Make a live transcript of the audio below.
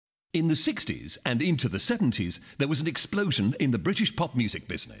In the 60s and into the 70s, there was an explosion in the British pop music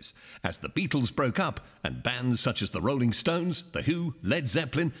business as the Beatles broke up and bands such as the Rolling Stones, The Who, Led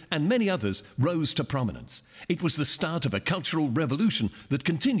Zeppelin, and many others rose to prominence. It was the start of a cultural revolution that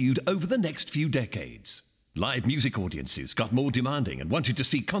continued over the next few decades. Live music audiences got more demanding and wanted to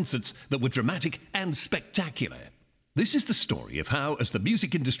see concerts that were dramatic and spectacular. This is the story of how, as the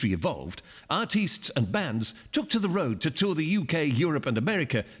music industry evolved, artists and bands took to the road to tour the UK, Europe and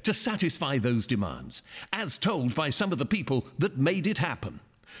America to satisfy those demands, as told by some of the people that made it happen.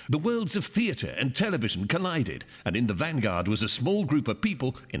 The worlds of theatre and television collided, and in the vanguard was a small group of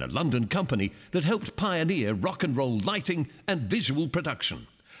people in a London company that helped pioneer rock and roll lighting and visual production.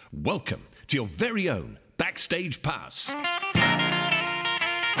 Welcome to your very own Backstage Pass.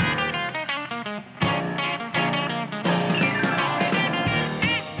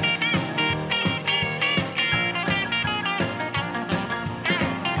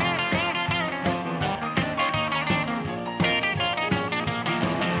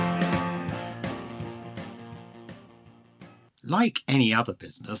 Like any other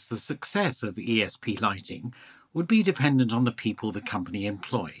business, the success of ESP lighting would be dependent on the people the company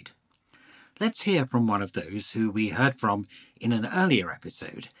employed. Let's hear from one of those who we heard from in an earlier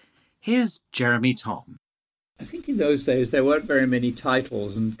episode. Here's Jeremy Tom. I think in those days there weren't very many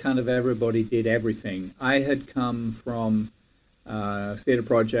titles and kind of everybody did everything. I had come from theatre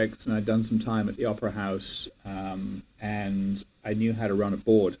projects and I'd done some time at the Opera House and I knew how to run a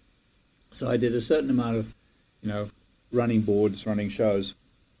board. So I did a certain amount of, running boards, running shows,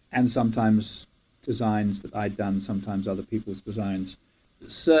 and sometimes designs that I'd done, sometimes other people's designs.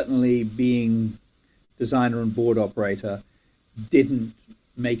 Certainly being designer and board operator didn't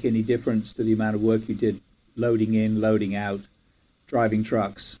make any difference to the amount of work you did loading in, loading out, driving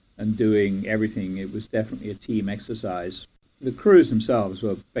trucks and doing everything. It was definitely a team exercise. The crews themselves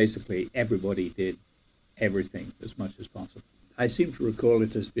were basically everybody did everything as much as possible. I seem to recall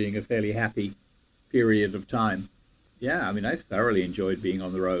it as being a fairly happy period of time. Yeah, I thoroughly enjoyed being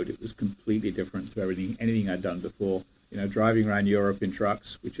on the road. It was completely different to anything I'd done before. Driving around Europe in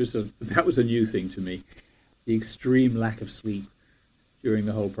trucks, that was a new thing to me. The extreme lack of sleep during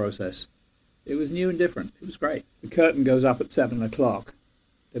the whole process. It was new and different. It was great. The curtain goes up at 7 o'clock.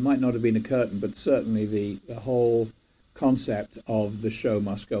 There might not have been a curtain, but certainly the whole concept of the show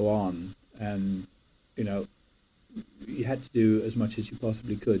must go on. And, you had to do as much as you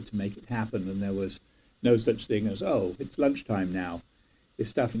possibly could to make it happen. And there was no such thing as, it's lunchtime now. If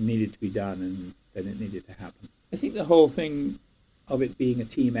stuff needed to be done, and then it needed to happen. I think the whole thing of it being a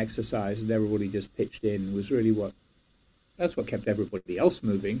team exercise and everybody just pitched in was really that's what kept everybody else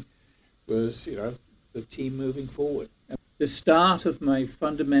moving, was, the team moving forward. The start of my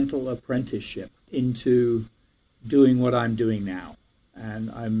fundamental apprenticeship into doing what I'm doing now. And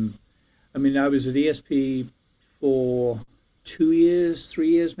I was at ESP for 2 years, 3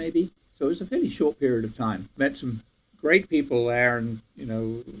 years maybe. So it was a fairly short period of time. Met some great people there and,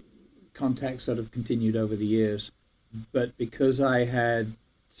 contacts that have continued over the years. But because I had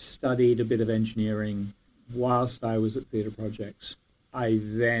studied a bit of engineering whilst I was at theatre projects, I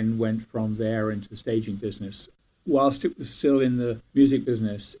then went from there into the staging business. Whilst it was still in the music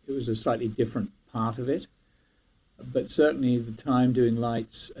business, it was a slightly different part of it. But certainly the time doing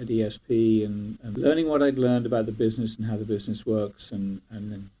lights at ESP and learning what I'd learned about the business and how the business works and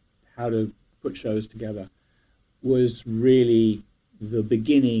then how to put shows together was really the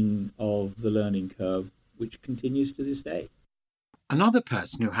beginning of the learning curve, which continues to this day. Another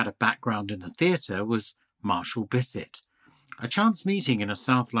person who had a background in the theatre was Marshall Bissett. A chance meeting in a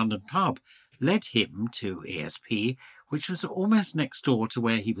South London pub led him to ESP, which was almost next door to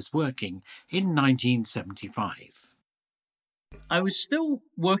where he was working in 1975. I was still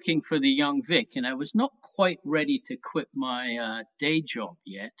working for the Young Vic, and I was not quite ready to quit my day job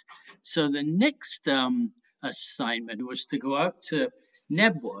yet. So the next assignment was to go out to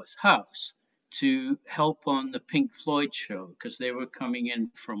Nebworth House to help on the Pink Floyd show, because they were coming in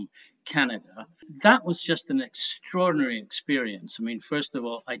from Canada. That was just an extraordinary experience. First of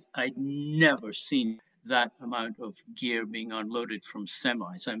all, I'd never seen that amount of gear being unloaded from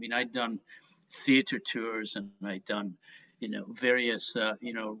semis. I'd done theatre tours and I'd done various,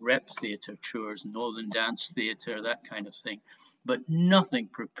 rep theatre tours, Northern Dance Theatre, that kind of thing. But nothing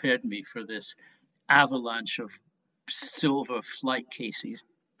prepared me for this avalanche of silver flight cases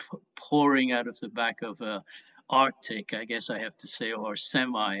pouring out of the back of a Arctic, I guess I have to say, or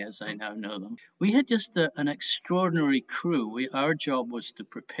semi, as I now know them. We had just an extraordinary crew. Our job was to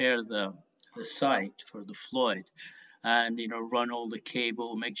prepare the site for the Floyd. and, run all the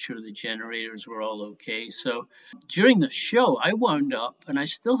cable, make sure the generators were all okay. So during the show, I wound up, and I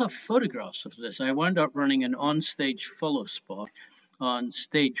still have photographs of this, I wound up running an onstage follow spot on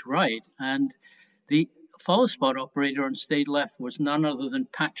stage right, and the follow spot operator on stage left was none other than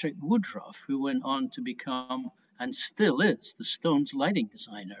Patrick Woodruff, who went on to become, and still is, the Stones lighting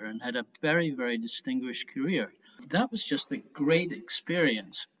designer, and had a very, very distinguished career. That was just a great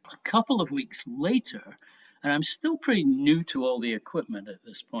experience. A couple of weeks later, and I'm still pretty new to all the equipment at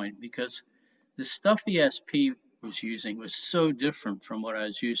this point, because the stuff ESP was using was so different from what I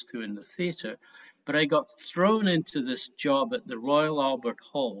was used to in the theatre. But I got thrown into this job at the Royal Albert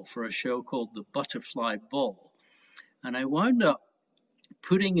Hall for a show called The Butterfly Ball. And I wound up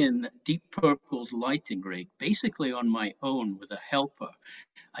putting in Deep Purple's lighting rig, basically on my own with a helper.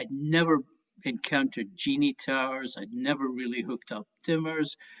 I'd never encountered genie towers. I'd never really hooked up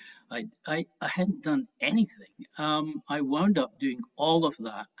dimmers. I hadn't done anything. I wound up doing all of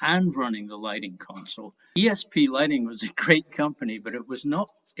that and running the lighting console. ESP Lighting was a great company, but it was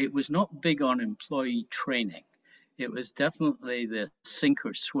not big on employee training. It was definitely the sink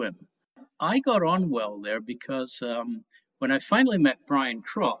or swim. I got on well there because when I finally met Brian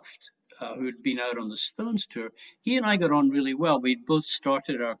Croft, who'd been out on the Stones tour, he and I got on really well. We'd both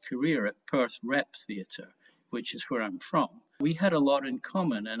started our career at Perth Rep Theatre, which is where I'm from. We had a lot in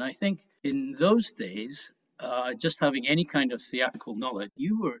common, and I think in those days, just having any kind of theatrical knowledge,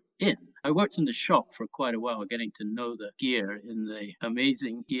 you were in. I worked in the shop for quite a while, getting to know the gear in the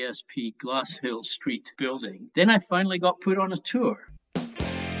amazing ESP Glass Hill Street building. Then I finally got put on a tour.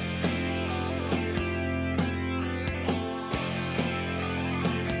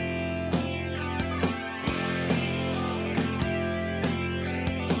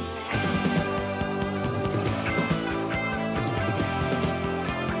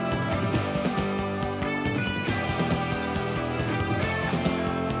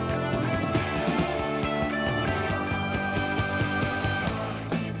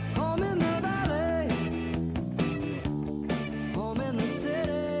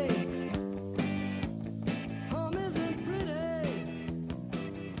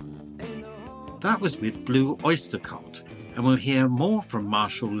 That was with Blue Oyster Cult, and we'll hear more from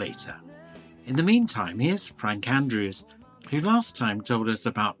Marshall later. In the meantime, here's Frank Andrews, who last time told us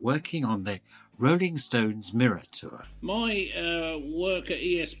about working on the Rolling Stones Mirror Tour. My work at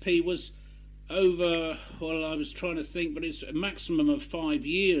ESP was over, I was trying to think, but it's a maximum of 5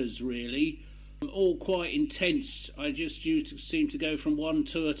 years, really. All quite intense. I just used to seem to go from one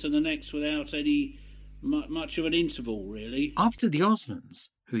tour to the next without any much of an interval, really. After the Osmonds,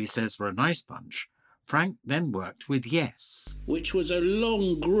 who he says were a nice bunch, Frank then worked with Yes, which was a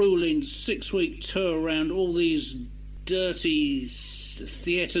long, gruelling 6-week tour around all these dirty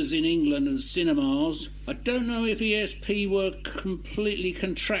theatres in England and cinemas. I don't know if ESP were completely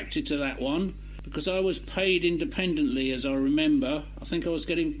contracted to that one, because I was paid independently, as I remember. I think it was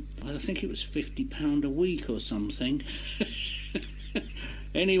 £50 a week or something.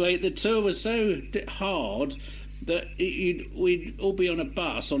 Anyway, the tour was so hard that we'd all be on a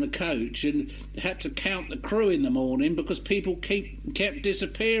bus, on a coach, and had to count the crew in the morning because people kept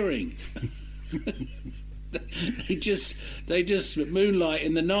disappearing. They just moonlight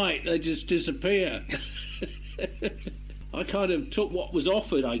in the night. They just disappear. I kind of took what was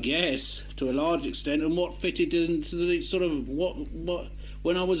offered, I guess, to a large extent, and what fitted into the sort of what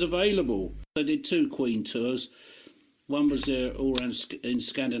when I was available. I did 2 Queen tours. One was all around in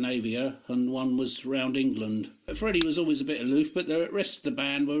Scandinavia, and one was around England. Freddie was always a bit aloof, but the rest of the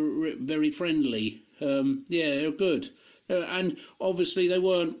band were very friendly. They were good. And obviously they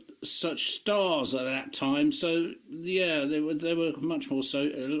weren't such stars at that time, so yeah, they were much more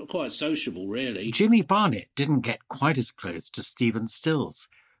quite sociable, really. Jimmy Barnett didn't get quite as close to Stephen Stills,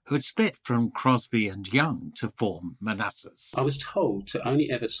 who had split from Crosby and Young to form Manassas. I was told to only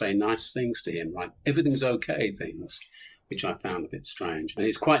ever say nice things to him, like everything's okay things, which I found a bit strange. And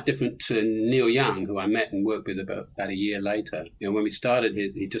it's quite different to Neil Young, who I met and worked with about a year later. You know, when we started,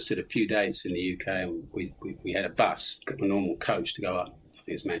 he just did a few dates in the UK, and we had a bus, a normal coach to go up. I think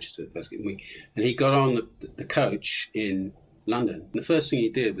it was Manchester first. And he got on the coach in London. And the first thing he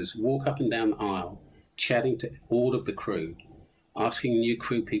did was walk up and down the aisle, chatting to all of the crew, asking new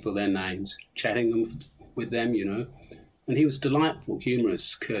crew people their names, chatting with them, you know. And he was delightful,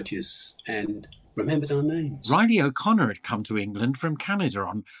 humorous, courteous, and remembered our names. Riley O'Connor had come to England from Canada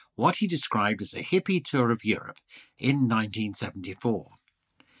on what he described as a hippie tour of Europe in 1974.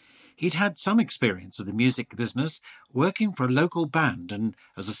 He'd had some experience of the music business, working for a local band and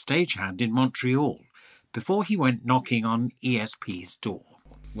as a stagehand in Montreal, before he went knocking on ESP's door.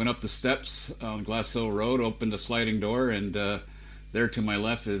 went up the steps on Glass Hill Road, opened a sliding door, and there to my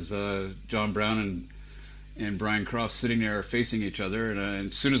left is John Brown and Brian Croft sitting there facing each other. And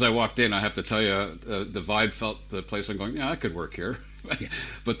as soon as I walked in, I have to tell you, the vibe felt the place. I'm going, yeah, I could work here.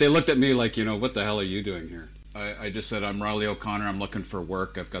 But they looked at me like, what the hell are you doing here? I just said, I'm Riley O'Connor. I'm looking for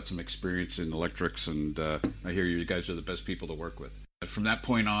work. I've got some experience in electrics, and I hear you guys are the best people to work with. From that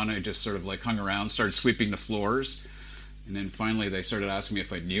point on, I just sort of like hung around, started sweeping the floors. And then finally they started asking me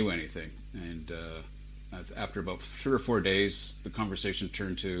if I knew anything. And after about 3 or 4 days, the conversation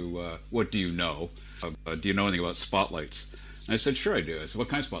turned to, what do you know? Do you know anything about spotlights? And I said, sure I do. I said, what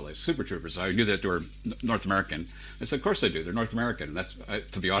kind of spotlights? Super Troopers. I knew that they were North American. I said, of course I do. They're North American.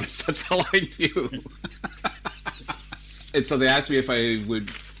 To be honest, that's all I knew. And so they asked me if I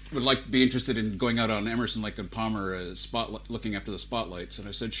would like to be interested in going out on Emerson, Lake and Palmer, looking after the spotlights. And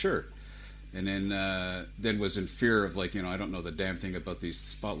I said, sure. And then was in fear of I don't know the damn thing about these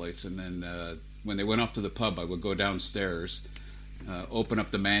spotlights. And then when they went off to the pub, I would go downstairs, open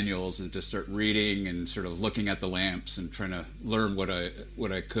up the manuals, and just start reading and sort of looking at the lamps and trying to learn what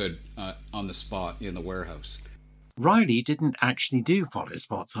I could on the spot in the warehouse. Riley didn't actually do follow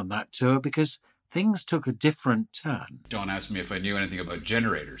spots on that tour because things took a different turn. John asked me if I knew anything about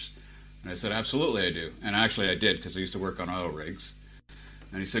generators. And I said, absolutely I do. And actually I did, because I used to work on oil rigs.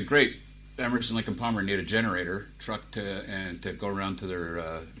 And he said, great. Emerson, Lake and Palmer need a generator truck to go around to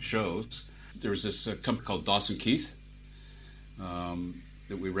their shows. There was this company called Dawson Keith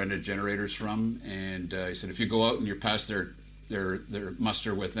that we rented generators from, and he said if you go out and you pass their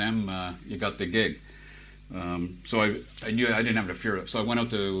muster with them, you got the gig. So I knew I didn't have to fear it. So I went out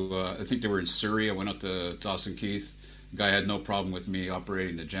to I think they were in Surrey. I went out to Dawson Keith. The guy had no problem with me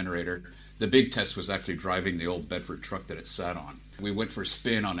operating the generator. The big test was actually driving the old Bedford truck that it sat on. We went for a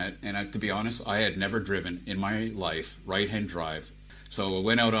spin on it, and to be honest, I had never driven in my life right-hand drive. So I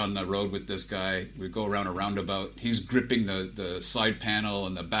went out on the road with this guy. We go around a roundabout. He's gripping the side panel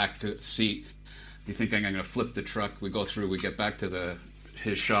and the back seat. He's thinking I'm going to flip the truck. We go through. We get back to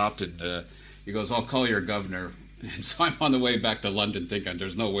his shop, and he goes, I'll call your governor. And so I'm on the way back to London thinking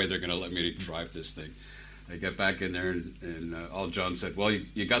there's no way they're going to let me drive this thing. I get back in there, and all John said, well,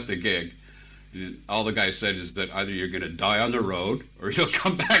 you got the gig. And all the guy said is that either you're going to die on the road or you'll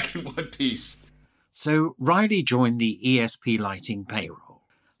come back in one piece. So Riley joined the ESP lighting payroll.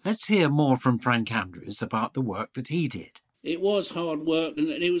 Let's hear more from Frank Andrews about the work that he did. It was hard work, and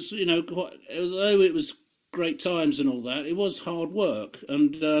it was, although it was great times and all that, it was hard work.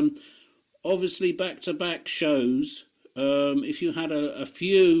 And obviously back-to-back shows, if you had a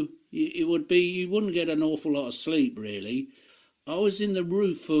few, you wouldn't get an awful lot of sleep, really. I was in the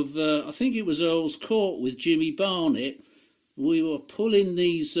roof of, I think it was Earl's Court with Jimmy Barnett. We were pulling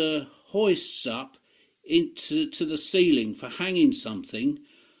these hoists up into the ceiling for hanging something.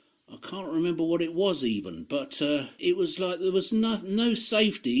 I can't remember what it was even, but it was like there was no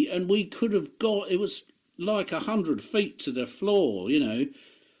safety, and we could have it was like 100 feet to the floor,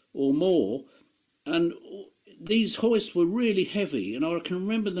 or more. And these hoists were really heavy, and I can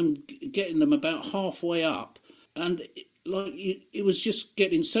remember getting them about halfway up, and it was just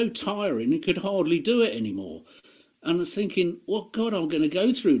getting so tiring you could hardly do it anymore. And I'm thinking, well, God, I'm going to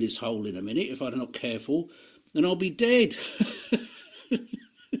go through this hole in a minute if I'm not careful, and I'll be dead.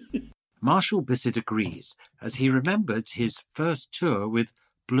 Marshall Bissett agrees, as he remembered his first tour with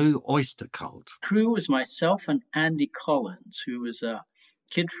Blue Oyster Cult. Crew was myself and Andy Collins, who was a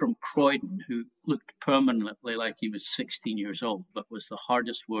kid from Croydon who looked permanently like he was 16 years old, but was the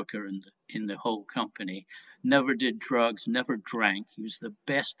hardest worker in the whole company. Never did drugs, never drank. He was the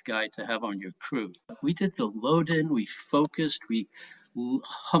best guy to have on your crew. We did the load-in, we focused, we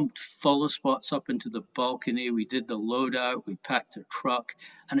humped follow spots up into the balcony, we did the load-out, we packed a truck,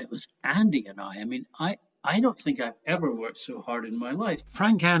 and it was Andy and I. I mean, I don't think I've ever worked so hard in my life.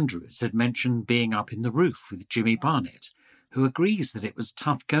 Frank Andrews had mentioned being up in the roof with Jimmy Barnett, who agrees that it was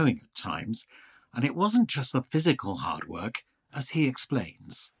tough going at times, and it wasn't just the physical hard work, as he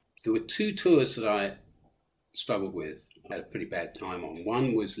explains. There were two tours that I struggled with. I had a pretty bad time on.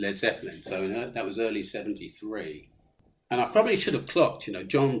 One was Led Zeppelin, so that was early 73. And I probably should have clocked,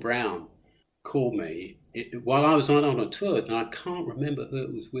 John Brown called me while I was on a tour, and I can't remember who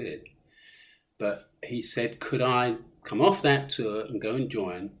it was with. But he said, could I come off that tour and go and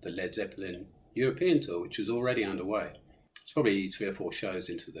join the Led Zeppelin European tour, which was already underway. It's probably 3 or 4 shows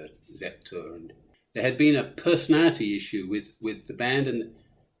into the Zepp tour. And there had been a personality issue with the band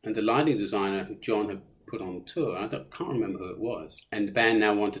and the lighting designer who John had put on the tour. I can't remember who it was. And the band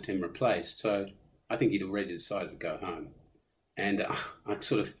now wanted him replaced. So I think he'd already decided to go home. And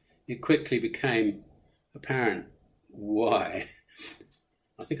it quickly became apparent why.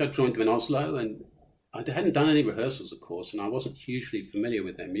 I think I joined them in Oslo, and I hadn't done any rehearsals, of course, and I wasn't hugely familiar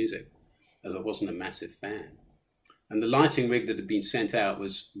with their music, as I wasn't a massive fan. And the lighting rig that had been sent out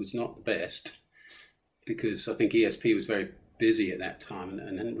was not the best, because I think ESP was very busy at that time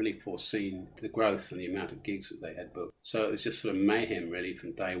and hadn't really foreseen the growth and the amount of gigs that they had booked. So it was just sort of mayhem, really,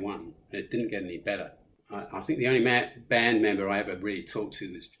 from day one. And it didn't get any better. I think the only band member I ever really talked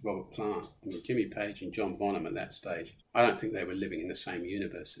to was Robert Plant. I mean, Jimmy Page and John Bonham at that stage. I don't think they were living in the same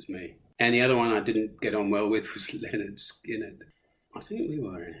universe as me. And the other one I didn't get on well with was Leonard Skinner. I think we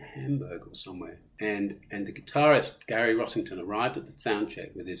were in Hamburg or somewhere. And the guitarist, Gary Rossington, arrived at the sound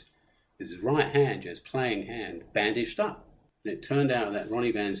check with his right hand, his playing hand, bandaged up. And it turned out that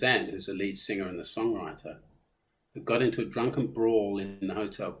Ronnie Van Zant, who's the lead singer and the songwriter, had got into a drunken brawl in the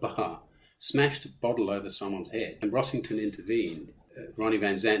hotel bar, smashed a bottle over someone's head, and Rossington intervened. Ronnie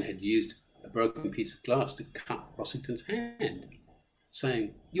Van Zant had used a broken piece of glass to cut Rossington's hand,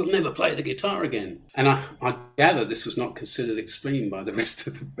 saying, "You'll never play the guitar again." And I gather this was not considered extreme by the rest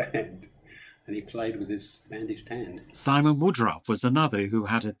of the band, and he played with his bandaged hand. Simon Woodruff was another who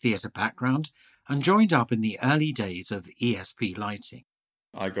had a theatre background and joined up in the early days of ESP lighting.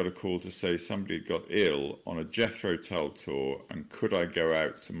 I got a call to say somebody had got ill on a Jethro Tull tour and could I go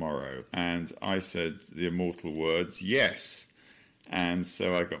out tomorrow? And I said the immortal words, yes. And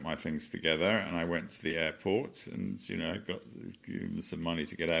so I got my things together and I went to the airport and, I got given some money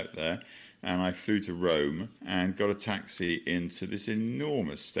to get out there. And I flew to Rome and got a taxi into this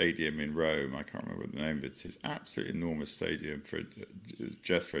enormous stadium in Rome. I can't remember what the name of it is. Absolutely enormous stadium for a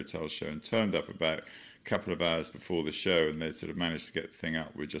Jethro Tull show, and turned up about a couple of hours before the show, and they sort of managed to get the thing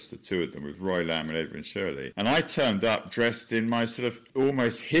up with just the two of them, with Roy Lamb and Edwin Shirley. And I turned up dressed in my sort of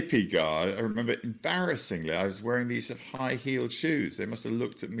almost hippie garb. I remember embarrassingly, I was wearing these sort of high-heeled shoes. They must have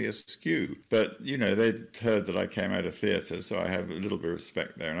looked at me askew. But, they'd heard that I came out of theatre, so I have a little bit of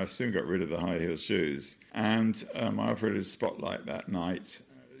respect there. And I soon got rid of the high-heeled shoes. And I operated a spotlight that night.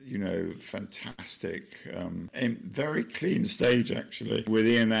 Fantastic, very clean stage actually, with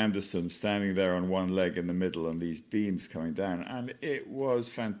Ian Anderson standing there on one leg in the middle and these beams coming down, and it was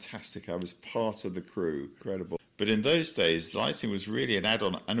fantastic. I was part of the crew, incredible. But in those days, lighting was really an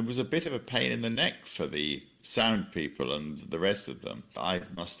add-on, and it was a bit of a pain in the neck for the sound people and the rest of them. I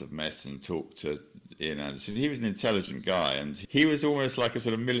must have met and talked to Ian Anderson. He was an intelligent guy, and he was almost like a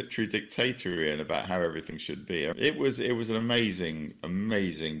sort of military dictator in about how everything should be. It was an amazing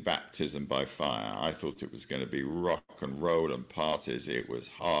baptism by fire. I thought it was going to be rock and roll and parties. It was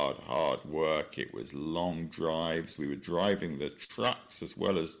hard work. It was long drives. We were driving the trucks as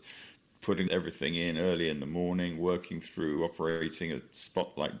well as putting everything in early in the morning, working through operating a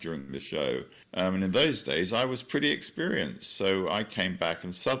spotlight during the show. And in those days, I was pretty experienced. So I came back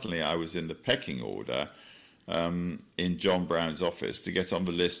and suddenly I was in the pecking order in John Brown's office to get on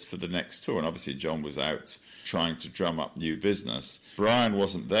the list for the next tour. And obviously John was out trying to drum up new business. Brian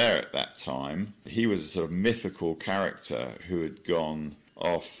wasn't there at that time. He was a sort of mythical character who had gone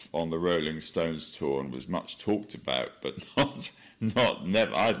off on the Rolling Stones tour and was much talked about, but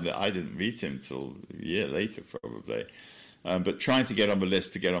never. I didn't meet him till a year later, probably. But trying to get on the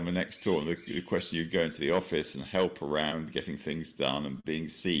list to get on the next tour, the question, you go into the office and help around getting things done and being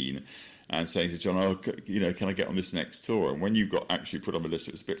seen, and saying to John, can I get on this next tour? And when you got actually put on the list,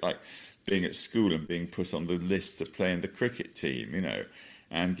 it was a bit like being at school and being put on the list to play in the cricket team,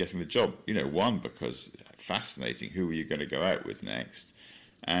 and getting the job. One, because fascinating, who are you going to go out with next?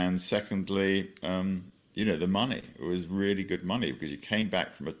 And secondly, the money. It was really good money because you came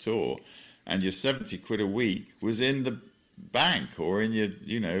back from a tour and your 70 quid a week was in the bank or in your,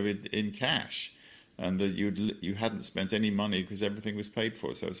 in cash, and that you hadn't spent any money because everything was paid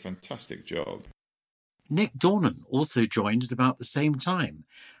for. So it was a fantastic job. Nick Dornan also joined at about the same time,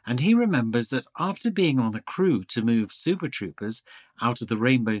 and he remembers that after being on a crew to move Super Troopers out of the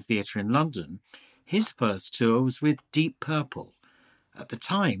Rainbow Theatre in London, his first tour was with Deep Purple, at the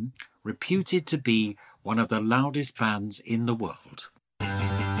time reputed to be one of the loudest bands in the world.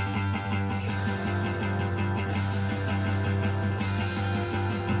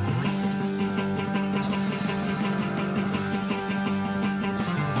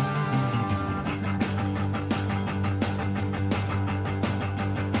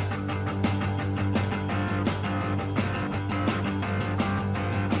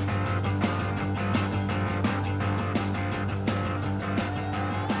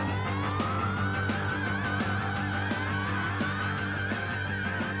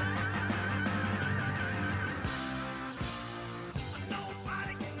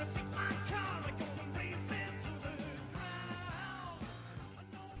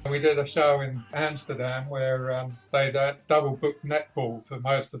 We did a show in Amsterdam where they'd double-booked netball for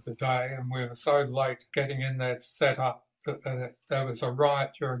most of the day, and we were so late getting in there to set up that there was a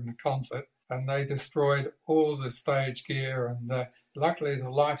riot during the concert, and they destroyed all the stage gear, and luckily the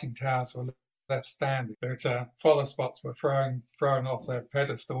lighting towers were left standing. But follow spots were thrown off their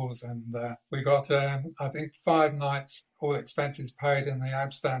pedestals, and we got, I think, 5 nights, all expenses paid in the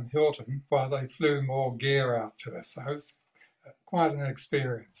Amsterdam Hilton, while they flew more gear out to us. So it was quite an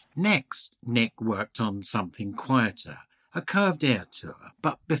experience. Next, Nick worked on something quieter, a curved air tour.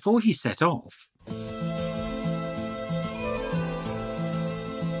 But before he set off...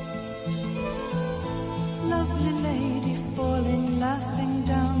 Lovely lady falling, laughing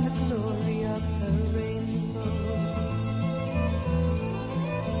down the glory of her rainbow.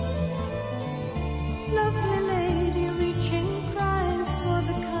 Lovely lady reaching, crying for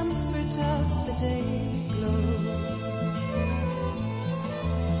the comfort of the day glow.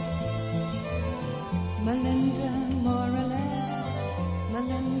 Melinda, more or less,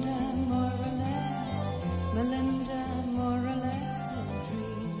 Melinda, more or less, Melinda, more or less a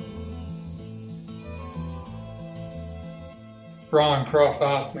dream. Brian Croft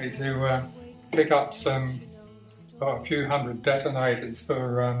asked me to pick up a few hundred detonators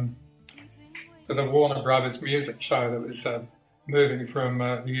for the Warner Brothers music show that was moving from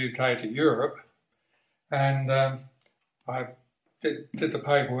the UK to Europe. And I did the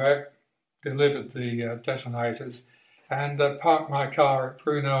paperwork, delivered the detonators, and parked my car at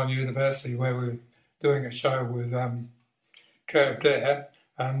Brunel University where we were doing a show with Curved Air,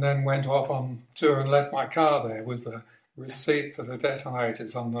 and then went off on tour and left my car there with the receipt for the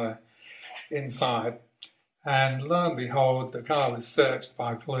detonators on the inside. And lo and behold, the car was searched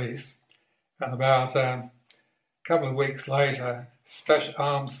by police, and about a couple of weeks later,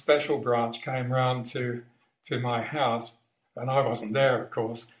 armed special branch came round to my house, and I wasn't there, of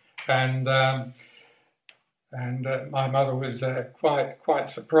course. And my mother was quite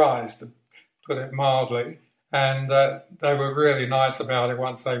surprised, to put it mildly. And they were really nice about it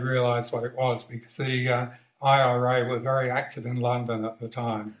once they realised what it was, because the IRA were very active in London at the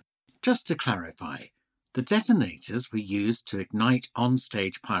time. Just to clarify, the detonators were used to ignite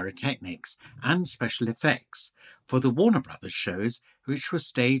on-stage pyrotechnics and special effects for the Warner Brothers shows, which were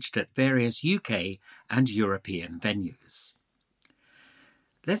staged at various UK and European venues.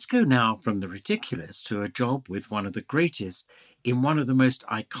 Let's go now from the ridiculous to a job with one of the greatest in one of the most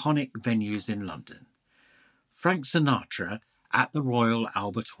iconic venues in London, Frank Sinatra at the Royal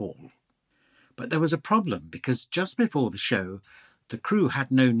Albert Hall. But there was a problem, because just before the show, the crew had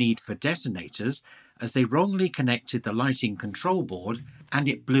no need for detonators as they wrongly connected the lighting control board and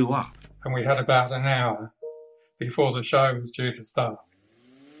it blew up. And we had about an hour before the show was due to start.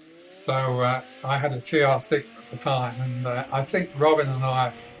 So I had a TR6 at the time, and I think Robin and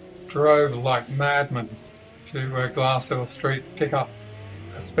I drove like madmen to Glasshill Street to pick up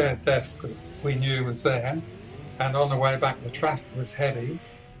a spare desk that we knew was there. And on the way back, the traffic was heavy,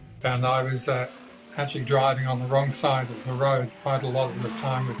 and I was actually driving on the wrong side of the road quite a lot of the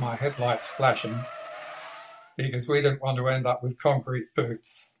time with my headlights flashing, because we didn't want to end up with concrete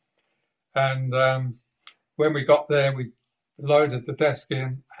boots. And when we got there, we loaded the desk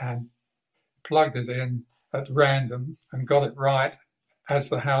in and plugged it in at random and got it right as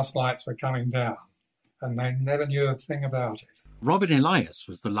the house lights were coming down. And they never knew a thing about it. Robin Elias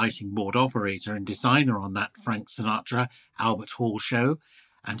was the lighting board operator and designer on that Frank Sinatra Albert Hall show,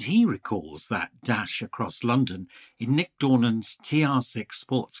 and he recalls that dash across London in Nick Dornan's TR6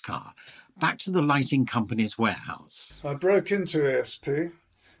 sports car back to the lighting company's warehouse. I broke into ASP,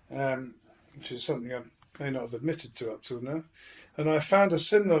 which is something I may not have admitted to up till now, and I found a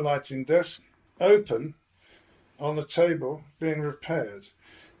similar lighting desk open on the table being repaired.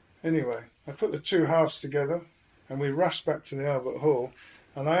 Anyway, I put the two halves together and we rushed back to the Albert Hall,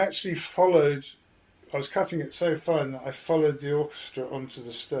 and I actually I was cutting it so fine that I followed the orchestra onto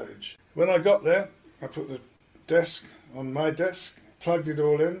the stage. When I got there, I put the desk on my desk, plugged it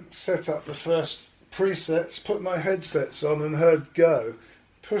all in, set up the first presets, put my headsets on and heard go,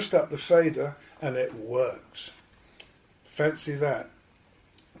 pushed up the fader, and it works. Fancy that.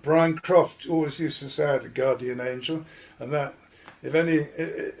 Brian Croft always used to say I had a guardian angel, and that if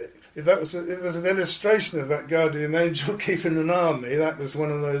there's an illustration of that guardian angel keeping an eye on me, that was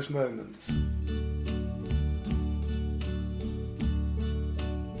one of those moments.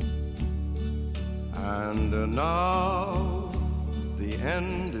 And now the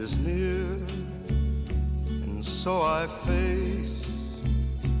end is near, and so I face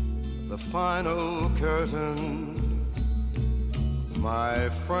the final curtain. My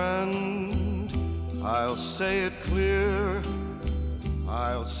friend, I'll say it clear,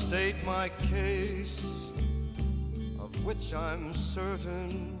 I'll state my case, of which I'm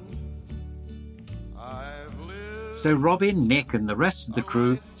certain. I've lived. So Robin, Nick and the rest of the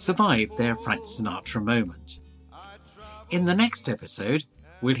crew survived their Frank Sinatra moment. In the next episode,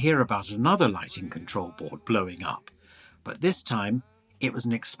 we'll hear about another lighting control board blowing up, but this time it was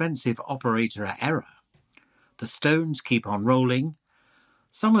an expensive operator error. The stones keep on rolling,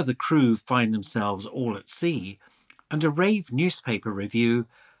 some of the crew find themselves all at sea, and a rave newspaper review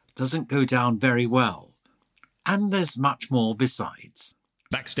doesn't go down very well. And there's much more besides.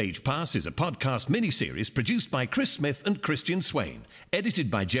 Backstage Pass is a podcast miniseries produced by Chris Smith and Christian Swain, edited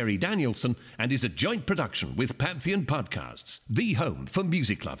by Jerry Danielson, and is a joint production with Pantheon Podcasts, the home for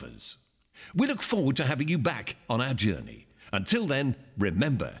music lovers. We look forward to having you back on our journey. Until then,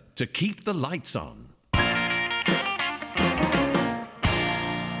 remember to keep the lights on.